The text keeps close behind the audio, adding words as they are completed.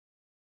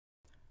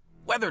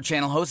Weather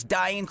Channel hosts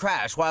die in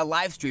crash while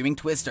live streaming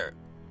Twister.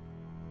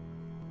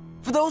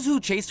 For those who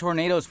chase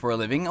tornadoes for a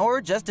living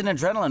or just an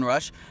adrenaline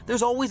rush,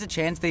 there's always a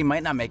chance they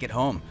might not make it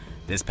home.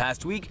 This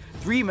past week,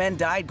 3 men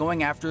died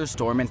going after a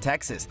storm in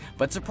Texas,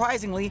 but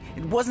surprisingly,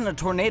 it wasn't a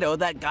tornado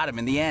that got him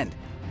in the end.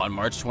 On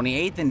March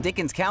 28th in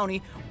Dickens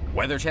County,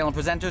 Weather Channel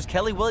presenters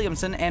Kelley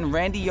Williamson and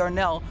Randall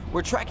Yarnell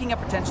were tracking a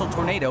potential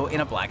tornado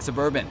in a black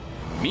Suburban.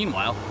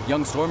 Meanwhile,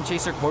 young storm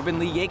chaser Corbin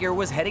Lee Jaeger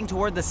was heading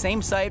toward the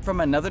same site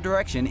from another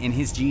direction in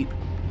his Jeep.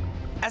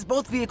 As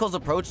both vehicles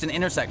approached an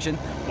intersection,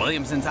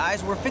 Williamson's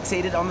eyes were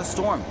fixated on the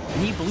storm,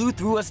 and he blew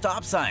through a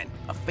stop sign,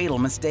 a fatal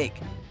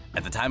mistake.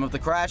 At the time of the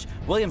crash,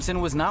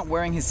 Williamson was not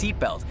wearing his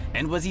seatbelt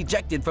and was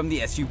ejected from the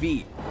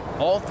SUV.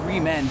 All 3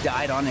 men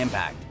died on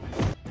impact.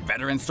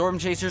 Veteran storm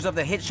chasers of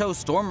the hit show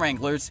Storm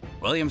Wranglers,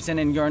 Williamson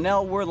and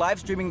Yarnell were live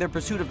streaming their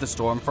pursuit of the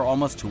storm for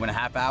almost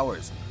 2.5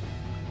 hours.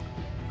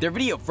 Their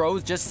video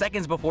froze just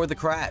seconds before the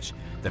crash.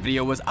 The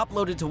video was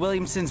uploaded to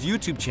Williamson's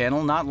YouTube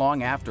channel not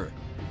long after.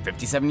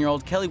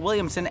 57-year-old Kelley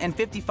Williamson and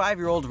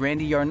 55-year-old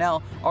Randall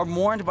Yarnell are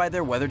mourned by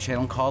their Weather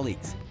Channel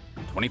colleagues.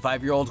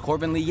 25-year-old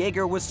Corbin Lee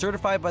Jaeger was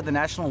certified by the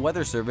National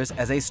Weather Service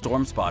as a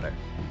storm spotter.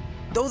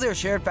 Though their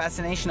shared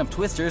fascination of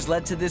twisters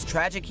led to this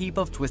tragic heap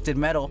of twisted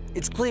metal,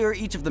 it's clear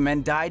each of the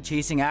men died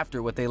chasing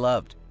after what they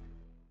loved.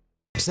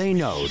 Say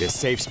no to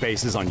safe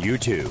spaces on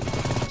YouTube.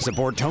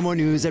 Support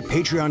TomoNews at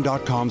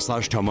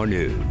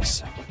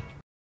patreon.com/TomoNews.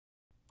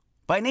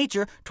 By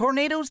nature,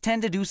 tornadoes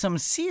tend to do some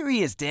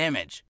serious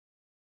damage.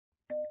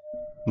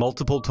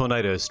 Multiple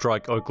tornadoes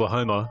strike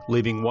Oklahoma,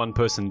 leaving 1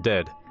 person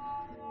dead.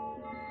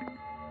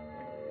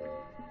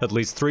 At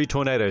least 3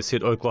 tornadoes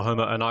hit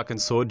Oklahoma and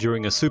Arkansas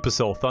during a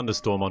supercell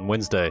thunderstorm on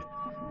Wednesday.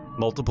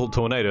 Multiple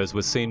tornadoes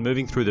were seen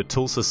moving through the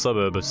Tulsa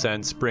suburb of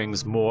Sand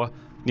Springs, Moore,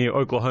 near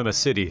Oklahoma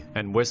City,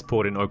 and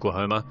Westport in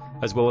Oklahoma,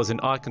 as well as in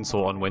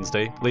Arkansas on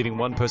Wednesday, leaving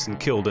 1 person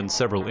killed and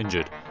several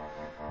injured.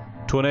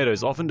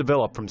 Tornadoes often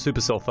develop from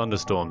supercell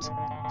thunderstorms.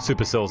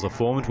 Supercells are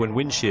formed when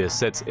wind shear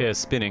sets air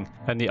spinning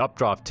and the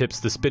updraft tips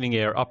the spinning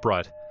air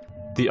upright.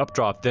 The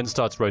updraft then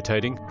starts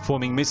rotating,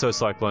 forming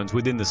mesocyclones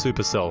within the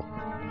supercell.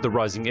 The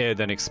rising air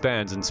then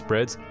expands and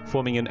spreads,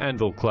 forming an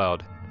anvil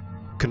cloud.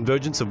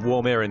 Convergence of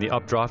warm air in the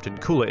updraft and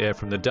cooler air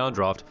from the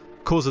downdraft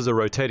causes a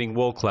rotating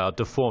wall cloud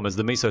to form as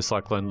the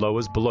mesocyclone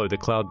lowers below the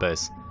cloud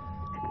base.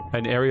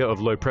 An area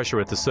of low pressure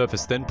at the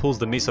surface then pulls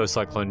the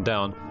mesocyclone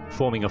down,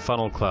 forming a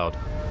funnel cloud.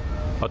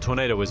 A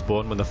tornado is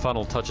born when the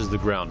funnel touches the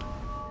ground.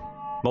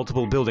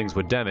 Multiple buildings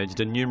were damaged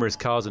and numerous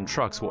cars and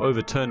trucks were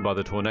overturned by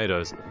the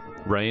tornadoes.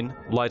 Rain,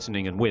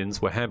 lightning and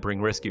winds were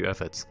hampering rescue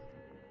efforts.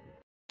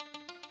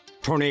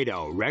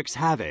 Tornado wreaks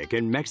havoc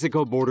in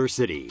Mexico border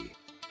city.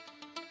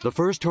 The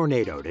first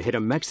tornado to hit a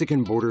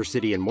Mexican border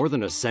city in more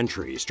than a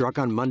century struck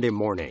on Monday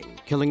morning,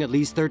 killing at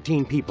least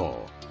 13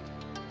 people.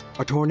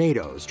 A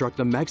tornado struck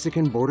the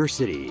Mexican border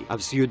city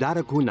of Ciudad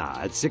Acuna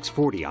at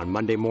 6:40 on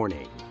Monday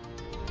morning.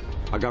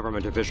 A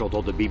government official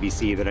told the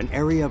BBC that an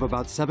area of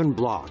about 7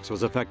 blocks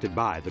was affected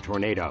by the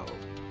tornado,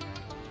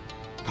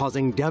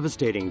 causing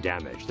devastating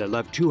damage that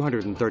left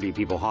 230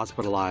 people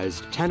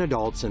hospitalized, 10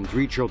 adults and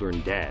 3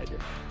 children dead,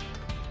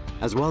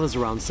 as well as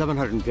around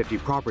 750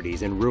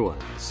 properties in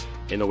ruins.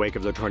 In the wake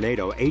of the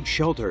tornado, 8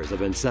 shelters have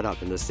been set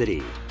up in the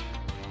city.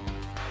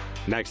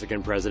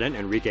 Mexican President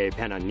Enrique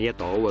Peña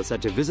Nieto was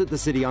set to visit the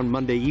city on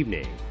Monday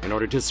evening in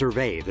order to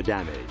survey the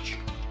damage.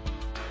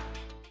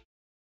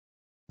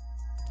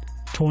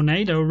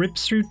 Tornado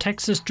rips through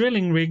Texas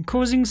drilling rig,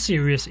 causing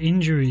serious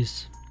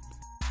injuries.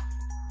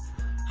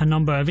 A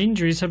number of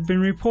injuries have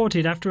been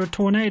reported after a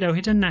tornado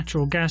hit a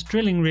natural gas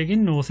drilling rig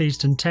in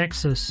northeastern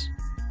Texas.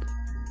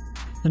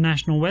 The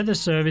National Weather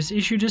Service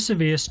issued a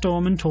severe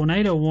storm and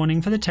tornado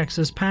warning for the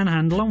Texas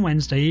Panhandle on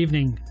Wednesday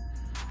evening.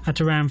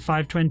 At around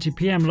 5:20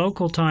 p.m.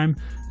 local time,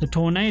 the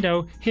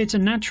tornado hit a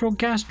natural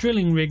gas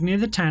drilling rig near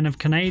the town of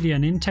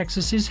Canadian in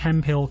Texas's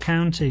Hemphill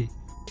County.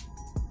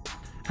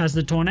 As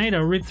the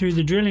tornado ripped through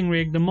the drilling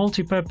rig, the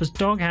multi-purpose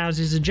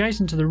doghouses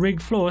adjacent to the rig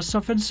floor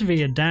suffered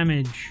severe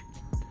damage.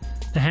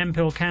 The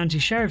Hemphill County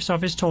Sheriff's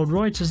Office told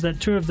Reuters that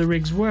 2 of the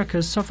rig's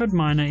workers suffered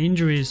minor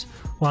injuries,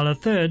 while a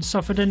third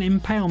suffered an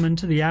impalement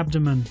to the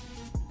abdomen.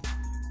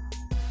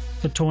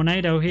 The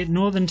tornado hit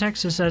northern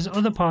Texas as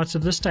other parts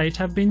of the state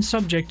have been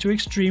subject to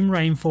extreme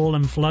rainfall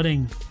and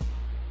flooding.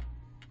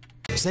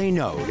 Say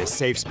no to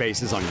safe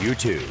spaces on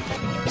YouTube.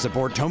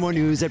 Support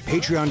TomoNews at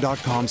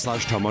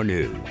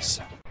patreon.com/TomoNews.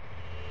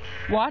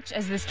 Watch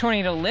as this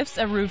tornado lifts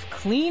a roof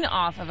clean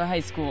off of a high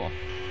school.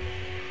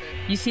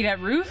 You see that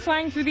roof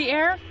flying through the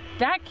air?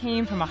 That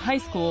came from a high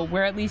school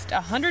where at least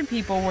 100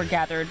 people were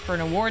gathered for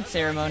an award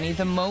ceremony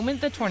the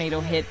moment the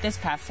tornado hit this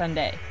past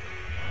Sunday.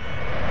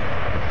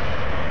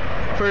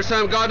 First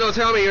time God knows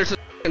how many years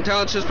the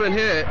town's just been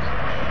hit.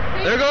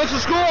 There goes the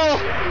school!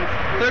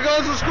 There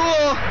goes the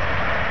school!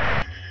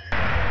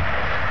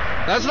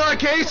 That's not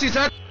Casey's,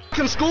 that's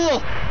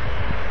school!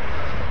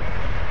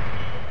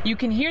 You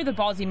can hear the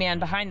ballsy man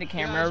behind the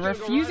camera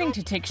refusing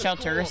to take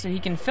shelter so he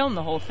can film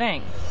the whole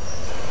thing.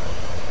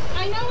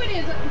 I know it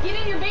is. Get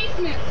in your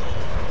basement.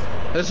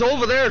 It's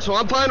over there, so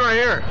I'm fine right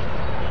here.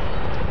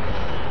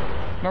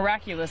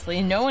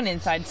 Miraculously, no one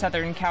inside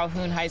Southern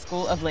Calhoun High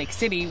School of Lake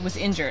City was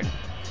injured.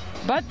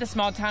 But the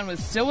small town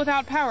was still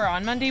without power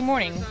on Monday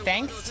morning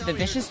thanks to the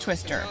vicious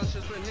twister.